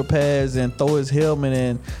shoulder pads and throw his helmet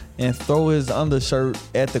in and throw his undershirt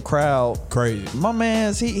at the crowd. Crazy. My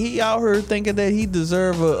man's he out here thinking that he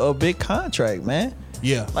deserve a big contract, man.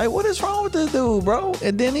 Yeah. Like, what is wrong with this dude, bro?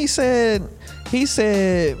 And then he said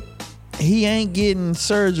he ain't getting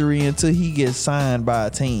surgery until he gets signed by a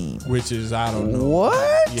team. Which is, I don't know.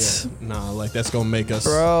 What? Yeah. Nah, like that's gonna make us.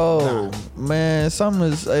 Bro, man, something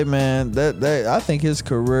is. Hey, man, that I think his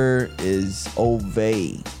career is over.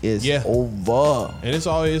 It's over. And it's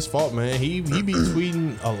all his fault, man. He be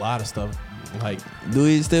tweeting a lot of stuff. Like, do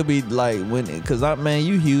he still be like when? Cause man,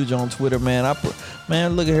 you huge on Twitter, man.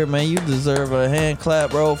 Man, look at here, man. You deserve a hand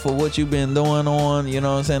clap, bro, for what you've been doing on. You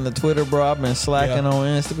know what I'm saying? The Twitter, bro. I've been slacking on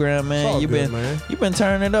Instagram, man. You been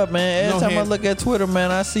turning it up, man. Every time I look at Twitter,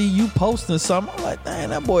 man, I see you posting something. I'm like, dang,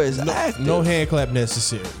 that boy is active. No hand clap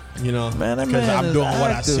necessary. You know, man, that man I'm doing active,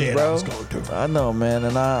 what I said bro. I was gonna do. I know, man,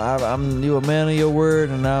 and I'm you a man of your word,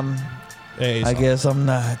 and I guess I'm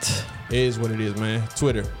not. It is what it is, man.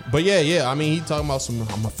 Twitter. But yeah. I mean, he talking about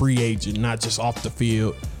I'm a free agent, not just off the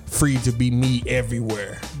field. Free to be me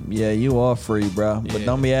everywhere. Yeah, you are free, bro. But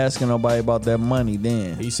don't be asking nobody about that money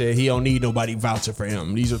then. He said he don't need nobody vouching for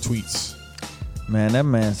him. These are tweets. Man, that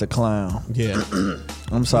man's a clown. Yeah.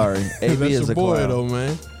 I'm sorry. AB is a boy, clown. though,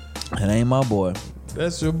 man. That ain't my boy.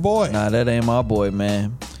 That's your boy. Nah, that ain't my boy,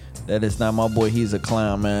 man. That is not my boy. He's a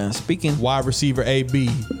clown, man. Speaking wide receiver AB,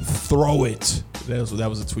 throw it. That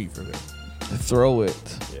was a tweet from him. Throw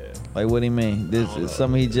it. Yeah. Like, what do you mean? This is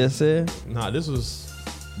something he just said? Nah, this was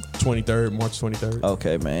March 23rd.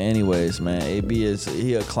 Okay, man. Anyways, man, AB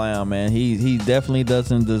he a clown, man. He definitely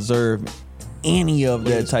doesn't deserve any of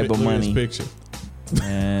that type of money. Look at his picture.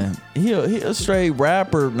 Man, he a straight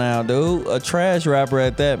rapper now, dude. A trash rapper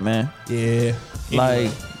at that, man. Yeah.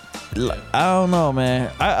 Like, I don't know,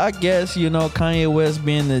 man. I guess, you know, Kanye West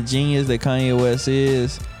being the genius that Kanye West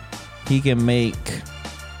is, he can make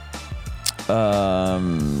he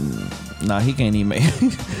can't even make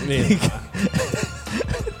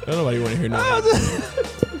Nobody want to hear nothing.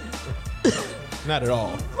 Not at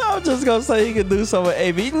all. I was just gonna say he could do something with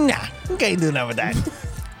AB. Nah, he can't do nothing with that.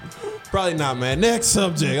 Probably not, man. Next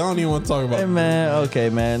subject. I don't even want to talk about Hey, man. Okay,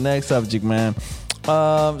 man. Next subject, man.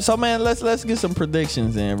 So, man, let's get some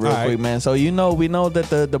predictions in real quick, man. So, we know that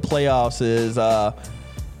the playoffs is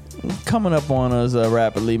coming up on us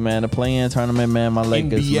rapidly, man. The play-in tournament, man. My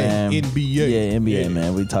Lakers, man. NBA,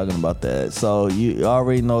 man. We talking about that. So you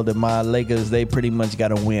already know that my Lakers, they pretty much got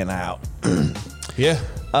to win out. Yeah.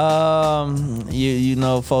 You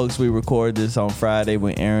know, folks, we record this on Friday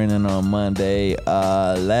with Aaron and on Monday.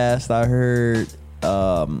 Last I heard,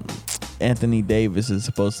 Anthony Davis is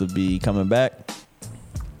supposed to be coming back.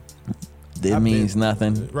 That means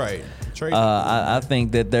nothing, right? I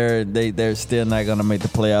think that they're still not gonna make the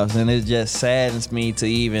playoffs, and it just saddens me to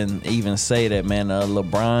even say that, man.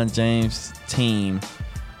 LeBron James team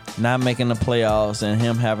not making the playoffs and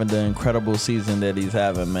him having the incredible season that he's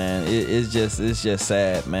having, man. It's just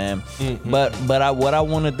sad, man. Mm-hmm. But what I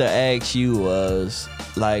wanted to ask you was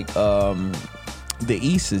like, the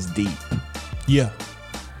East is deep. Yeah,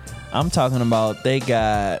 I'm talking about they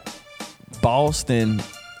got Boston.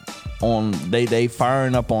 They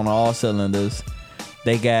firing up on all cylinders.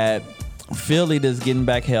 They got Philly that's getting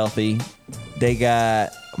back healthy. They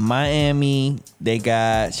got Miami. They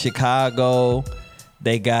got Chicago.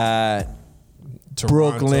 They got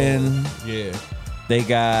Toronto. Brooklyn. Yeah. They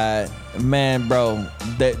got, man, bro.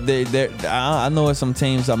 I know it's some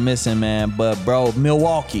teams I'm missing, man, but bro,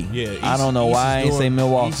 Milwaukee. Yeah. I don't know why I ain't say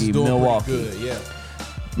Milwaukee. Milwaukee. Good, yeah.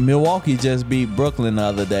 Milwaukee just beat Brooklyn the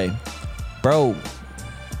other day, bro.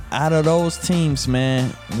 Out of those teams, man,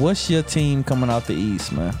 what's your team coming out the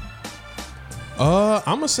East, man? I'm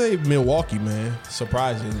gonna say Milwaukee, man.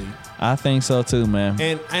 Surprisingly, I think so too, man.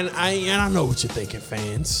 And I know what you're thinking,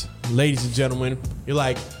 fans, ladies and gentlemen. You're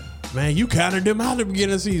like, man, you counted them out at the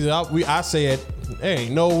beginning of the season. I said, hey,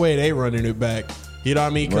 ain't no way they running it back. You know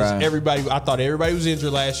what I mean? Because I thought everybody was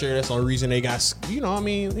injured last year. That's the only reason they got, to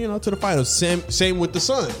the finals. Same with the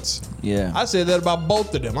Suns. Yeah. I said that about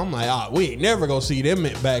both of them. I'm like, we ain't never going to see them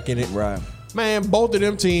back in it. Right. Man, both of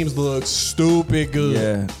them teams look stupid good.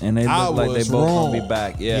 Yeah, and they look like they both going to be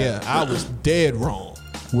back. Yeah, I was dead wrong.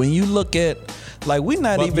 When you look at, like,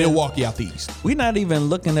 Milwaukee out the East. We're not even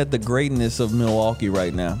looking at the greatness of Milwaukee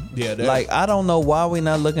right now. Yeah. Like, I don't know why we're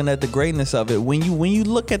not looking at the greatness of it. When you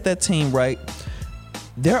look at that team, right,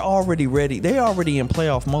 they're already ready. They're already in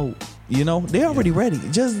playoff mode. You know, they're already ready.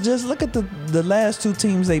 Just look at the last two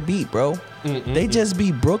teams they beat, bro. They just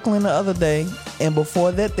beat Brooklyn the other day, and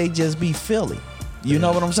before that, they just beat Philly. You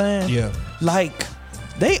know what I'm saying? Yeah. Like,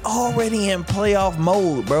 they already in playoff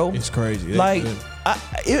mode, bro. It's crazy. Like,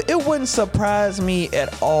 it wouldn't surprise me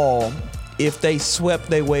at all if they swept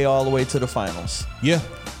their way all the way to the finals. Yeah.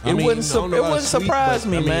 It wouldn't surprise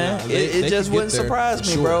me, man. It just wouldn't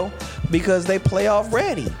surprise me, bro, because they playoff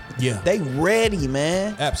ready. Yeah. They ready,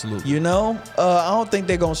 man. Absolutely. You know, I don't think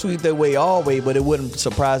they're gonna sweep their way all the way, but it wouldn't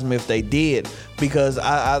surprise me if they did, because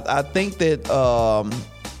I think that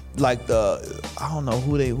like I don't know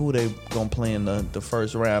who they gonna play in the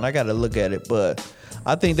first round. I got to look at it, but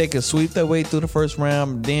I think they could sweep their way through the first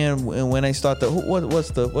round. Then when they start what's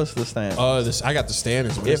the stand? I got the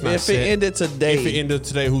standings. If it ended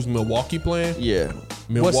today, who's Milwaukee playing? Yeah.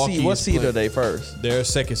 Milwaukee. What seed are they first? They're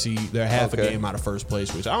second seed. They're half a game out of first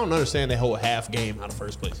place, which I don't understand. They hold half game out of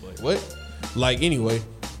first place. Like what? Like anyway,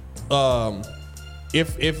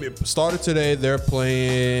 if it started today, they're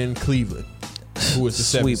playing Cleveland, who is the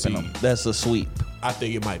seventh seed. Them. That's a sweep. I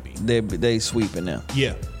think it might be. They sweeping them.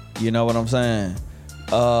 Yeah. You know what I'm saying?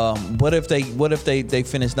 What if they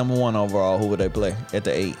finish number 1 overall? Who would they play at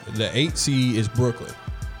the 8? The 8 seed is Brooklyn.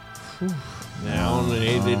 Now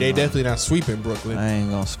they definitely not sweeping Brooklyn. I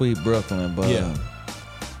ain't gonna sweep Brooklyn, but yeah.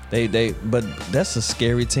 But that's a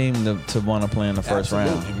scary team to want to play in the first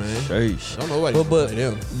round. Man. Sheesh. I don't know nobody play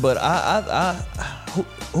them. But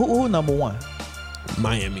who number 1?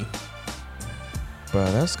 Miami.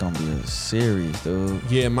 Bro, that's gonna be a series, dude.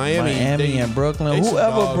 Yeah, Miami and Brooklyn.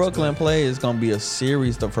 Whoever Brooklyn play is gonna be a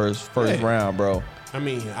series the first round, bro. I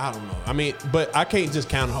mean, I don't know. But I can't just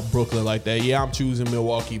count out Brooklyn like that. Yeah, I'm choosing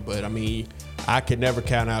Milwaukee, but I could never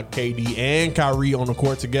count out KD and Kyrie on the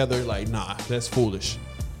court together. Like, nah, that's foolish.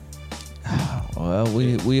 Well,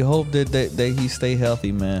 we hope that he stay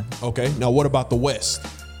healthy, man. Okay. Now, what about the West?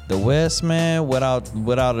 The West, man, without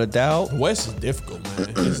a doubt. The West is difficult,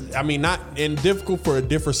 man. Difficult for a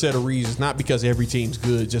different set of reasons. Not because every team's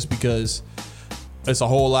good, just because it's a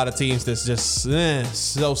whole lot of teams that's just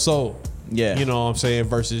so. Yeah. You know what I'm saying?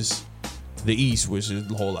 Versus the East, which is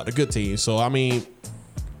a whole lot of good teams. So,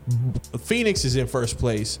 Phoenix is in first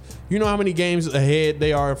place. You know how many games ahead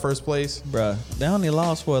they are in first place? Bruh, they only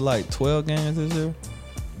lost for like 12 games this year?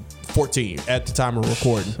 14 at the time of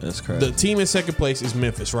recording. That's crazy. The team in second place is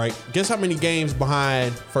Memphis, right? Guess how many games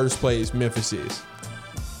behind first place Memphis is?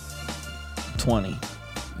 20.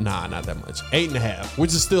 Nah, not that much. 8.5,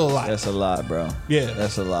 which is still a lot. That's a lot, bro. Yeah.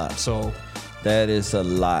 That's a lot. So that is a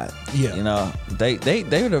lot. Yeah. You know, they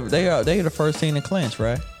are the first team to clinch,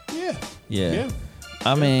 right? Yeah. Yeah.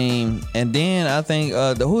 And then I think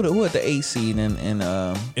who at the 8 seed in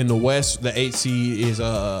the West, the 8 seed is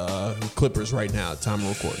Clippers right now at time of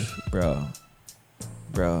recording.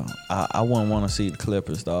 Bro, I wouldn't want to see the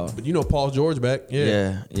Clippers, dog. But you know Paul George back.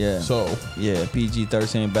 Yeah. So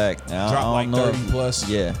PG-13 back. Drop like 30 plus.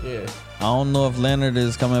 Yeah. I don't know if Leonard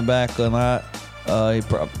is coming back or not. He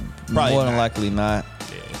probably more than likely not.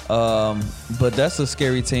 But that's a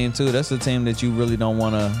scary team too. That's a team that you really don't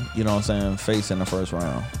want to, you know what I'm saying, face in the first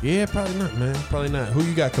round. Yeah, probably not, man. Probably not. Who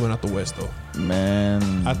you got coming out the West though?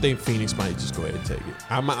 Man, I think Phoenix might just go ahead and take it.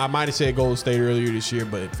 I might have said Golden State earlier this year,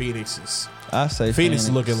 but Phoenix is. I say Phoenix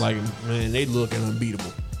is looking like, man, they looking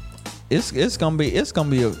unbeatable. It's gonna be a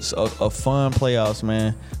fun playoffs,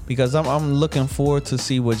 man, because I'm looking forward to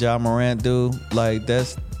see what Ja Morant do. Like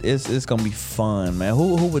it's gonna be fun, man.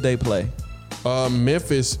 Who would they play?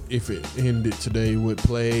 Memphis, if it ended today, would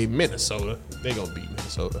play Minnesota. They gonna beat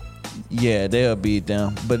Minnesota. Yeah, they'll beat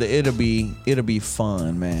them, but it'll be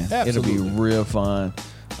fun, man. Absolutely. It'll be real fun.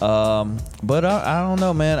 But I don't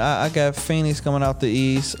know, man. I got Phoenix coming out the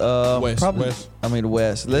East. West. The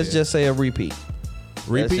West. Let's just say a repeat.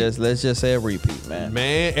 Repeat? Let's just say a repeat, man.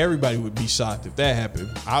 Man, everybody would be shocked if that happened.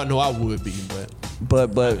 I know I would be,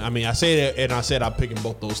 but I say that, and I said I'm picking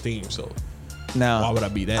both those teams. So now, why would I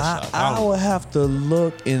be that shocked? I would have to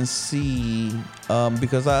look and see,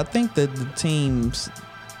 because I think that the teams,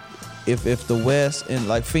 if the West and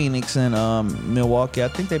like Phoenix and Milwaukee, I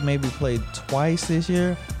think they maybe played twice this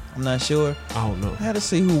year. I'm not sure. I don't know. I had to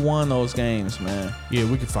see who won those games, man. Yeah,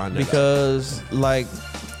 we can find that because out. Like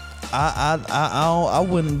I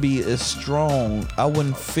wouldn't be as strong. I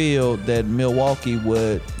wouldn't feel that Milwaukee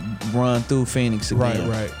would run through Phoenix again.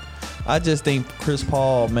 Right. I just think Chris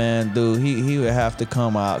Paul, man, dude, he would have to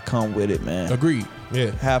come with it, man. Agreed.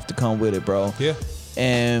 Yeah. Have to come with it, bro. Yeah.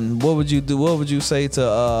 And what would you do? What would you say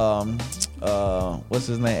to what's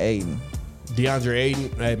his name, Aiden? DeAndre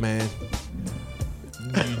Ayton, hey man,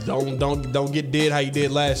 you don't get did how you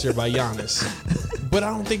did last year by Giannis. But I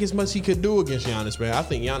don't think as much he could do against Giannis, man. I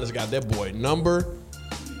think Giannis got that boy number.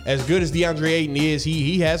 As good as DeAndre Ayton is,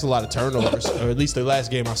 he has a lot of turnovers. Or at least the last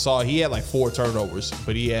game I saw, he had like 4 turnovers,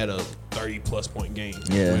 but he had 30+ point games.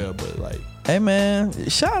 Yeah. Well, but like, hey man,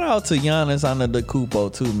 shout out to Giannis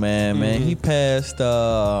Antetokounmpo too, man. Man, he passed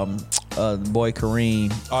boy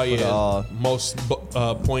Kareem. Oh yeah, most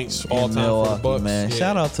points all time for the Bucks. Man, yeah.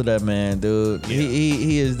 shout out to that man, dude. Yeah.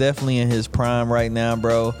 He is definitely in his prime right now,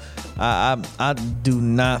 bro. I do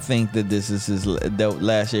not think that this is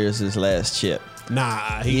last year is his last chip.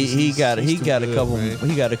 Nah, he got a couple. Man.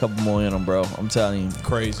 He got a couple more in him, bro. I'm telling you.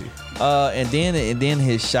 Crazy. And then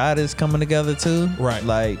his shot is coming together too. Right.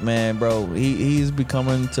 Like, man, bro, he's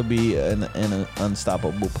becoming to be an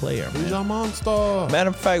unstoppable player, man. He's a monster. Matter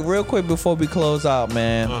of fact, real quick before we close out,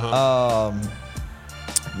 man.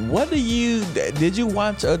 What did you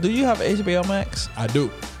watch? Do you have HBO Max? I do.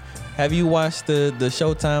 Have you watched the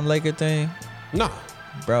Showtime Laker thing? Nah.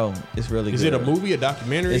 Bro, it's really Is good. it a movie, a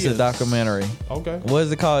documentary? It's a documentary. Okay. What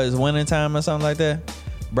is it called? Is Winning Time or something like that?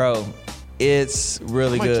 Bro, it's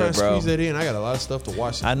really I might try good, to bro. squeeze that in. I got a lot of stuff to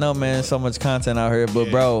watch. I know, man. So much content out here,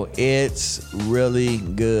 but bro, it's really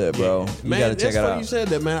good, bro. Yeah. You Man, gotta check it that's funny out. you said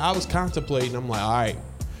that, man. I was contemplating. I'm like, all right,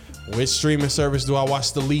 which streaming service do I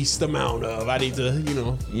watch the least amount of? I need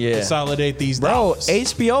to, consolidate these. Bro, dollars.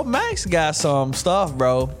 HBO Max got some stuff,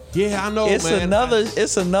 bro. Yeah, I know, It's man. another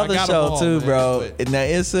I got show 'em all, too, man, bro. but- Now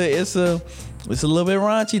it's a little bit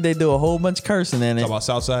raunchy. They do a whole bunch of cursing in it. Talk about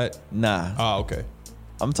Southside. Nah, Oh, okay.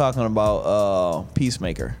 I'm talking about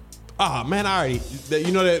Peacemaker. Ah, man, I already.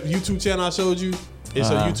 You know that YouTube channel I showed you? It's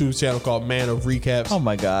a YouTube channel called Man of Recaps. Oh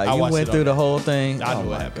my God, I you watched went it through on the there. whole thing. I Oh knew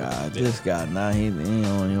what my happened. God, Yeah. this guy, he don't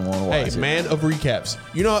even want to watch Hey, it. Man of Recaps.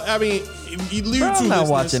 You know, I mean, you Bro, I'm YouTube not listeners,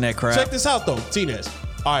 watching that crap. Check this out, though, Tinez.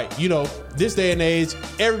 All right, this day and age,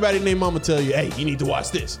 everybody named mama tell you, hey, you need to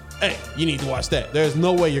watch this. Hey, you need to watch that. There's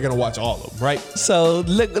no way you're going to watch all of them, right? So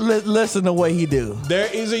listen to what he do. There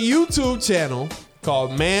is a YouTube channel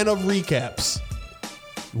called Man of Recaps.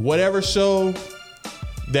 Whatever show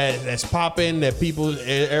that's popping, that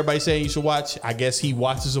everybody's saying you should watch, I guess he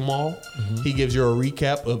watches them all. He gives you a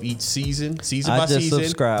recap of each season by season. I just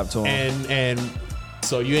subscribe to him. And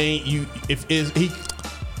so he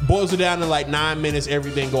boils it down to like 9 minutes,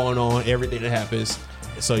 everything going on, everything that happens.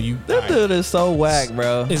 So That dude is so whack,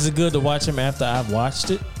 bro. Is it good to watch him after I've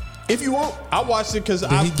watched it? If you want, I watched it because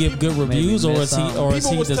Did he give good reviews, or is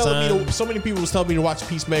he designed? So many people was telling me to watch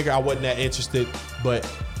Peacemaker. I wasn't that interested, but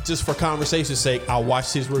just for conversation's sake, I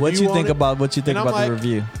watched his review. What you think it, about and I'm like, the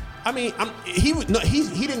review? I mean, he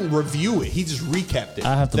didn't review it. He just recapped it.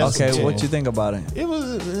 I have to That's listen what to he What did. you think about it, It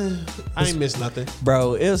was. I ain't missed nothing.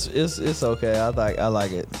 bro? It's okay. I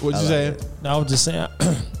like it. What I you like saying? it. I was just saying,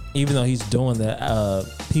 even though he's doing that,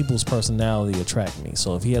 people's personality attract me.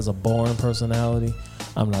 So if he has a boring personality,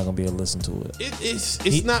 I'm not gonna be able to listen to it. It's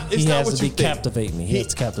not he not has what to you be think. captivate me. He has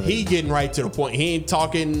to captivate He me. getting right to the point. He ain't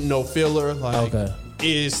talking no filler. Like, Okay.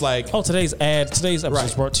 It's like Oh, today's episode is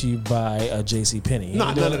Right. brought to you by J.C. Penney.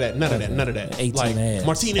 none of that. 18 Like ads.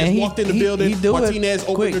 Martinez And he- walked in the he- building. he do it Martinez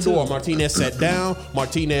opened quick, the door. too. Martinez sat down.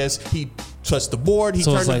 Martinez he touched the board. He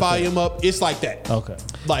So turned it's the like volume up. It's like that. Okay.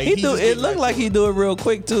 Like He do. just It getting looked right like to he it. do it real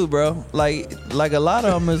quick too, bro. Like a lot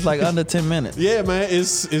of them is like under 10 minutes. Yeah, man.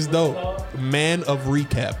 It's dope. Man of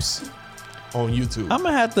Recaps on YouTube. I'm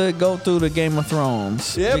gonna have to go through the Game of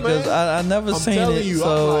Thrones Yeah, because man. I never I'm seen telling it, you,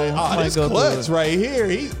 so I'm like, I might this go clutch through it. right here.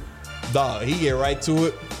 He get right to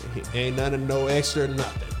it. He ain't nothing, no extra,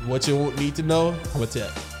 nothing. What you need to know, I'm gonna tell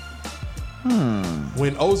you.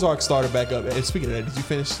 When Ozark started back up, and speaking of that, did you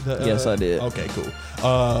finish? Yes, I did. Okay, cool.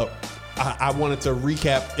 I wanted to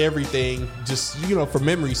recap everything, just for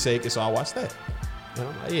memory's sake, and so I watched that. And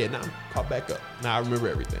I'm like, yeah, now I'm caught back up. Now I remember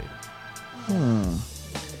everything.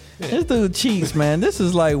 This dude cheats, man. This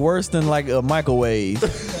is like worse than like a microwave.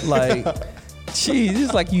 Like, geez,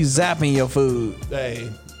 it's like you zapping your food.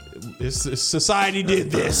 Hey, society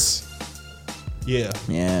did this. Yeah.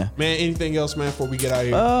 Yeah. Man, anything else, man, before we get out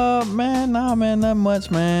of here? Man, nah, man, not much,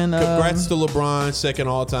 man. Congrats to LeBron, second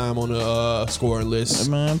all time on the scoring list.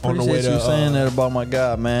 Man, on the appreciate way you to saying that about my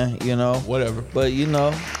guy, man. whatever. But he ain't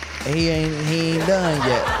done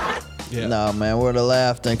yet. Yeah. Nah, man, where the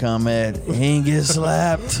laughter come at? He ain't get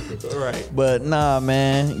slapped. Right. But nah,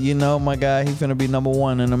 man, my guy, he finna be number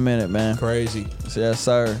one in a minute, man. Crazy. Yes,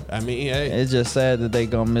 sir. I mean, hey, It's just sad that they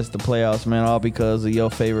gonna miss the playoffs, man, all because of your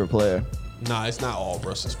favorite player. nah, it's not all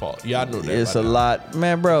Russ's fault. Y'all know that. It's by a now. lot,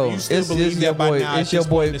 man, bro. You still It's believe your that by boy. now It's at your this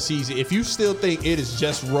point in boy. the season. If you still think it is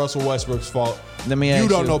just Russell Westbrook's fault, Let me ask you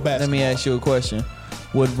don't know basketball. Let me ask you a question.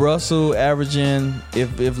 Would Russell averaging if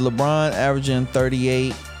LeBron averaging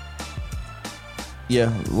 38? Yeah,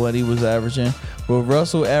 what he was averaging. With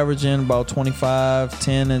Russell averaging about 25,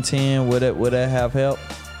 10 and 10, would that have helped?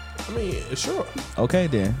 I mean, sure. Okay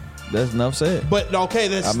then. That's enough said. But okay,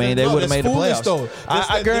 that's. I mean, they would have made the playoffs. Though.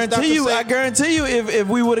 I guarantee you. I guarantee you, if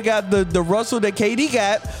we would have got the Russell that KD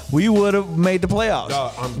got, we would have made the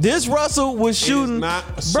playoffs. This Russell was shooting. Not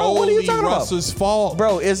bro, what are you talking Russell's fault,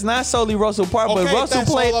 bro? It's not solely Russell's part, but Russell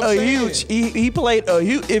played a huge. He played a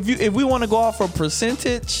huge. If we want to go off a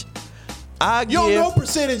percentage. You don't know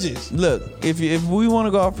percentages. Look, if we want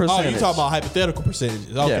to go off percentage. Oh, you talking about hypothetical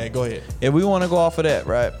percentages. Okay, go ahead. If we want to go off of that,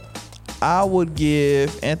 right? I would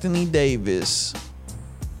give Anthony Davis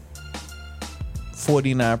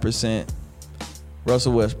 49%,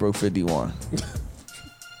 Russell Westbrook 51%.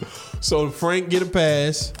 So Frank get a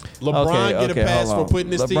pass. LeBron get a pass for putting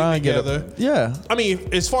this team together. Yeah. I mean,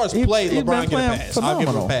 as far as play, LeBron get a pass. I'll give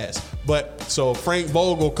him a pass. But so Frank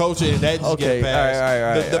Vogel coaching, that just get a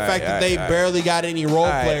pass. The fact that they barely got any role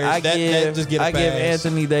players, that just get a pass. I give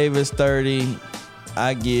Anthony Davis 30.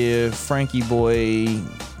 I give Frankie Boy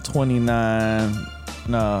 29.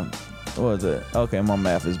 No, what was it? Okay, my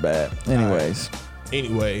math is bad. Anyways.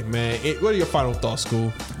 Anyway, man, what are your final thoughts,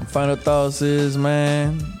 School? Final thoughts is,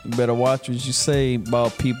 man, you better watch what you say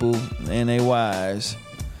about people and they wise.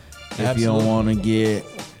 If you don't want to get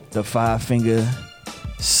the 5-finger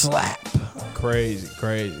slap. Crazy.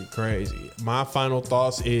 My final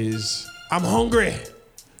thoughts is, I'm hungry.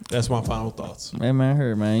 That's my final thoughts. Man, I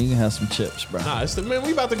heard, man, you can have some chips, bro. Nah, man,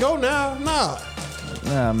 we about to go now.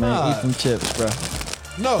 Nah, man, eat some chips, bro.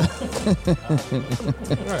 No. All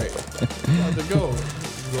right. About to go.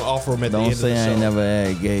 We're gonna offer them at the end of the show. Don't say I ain't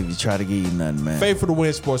never try to give you nothing, man. Faith for the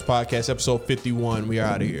Win Sports Podcast, episode 51. We are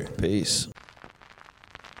out of here. Peace.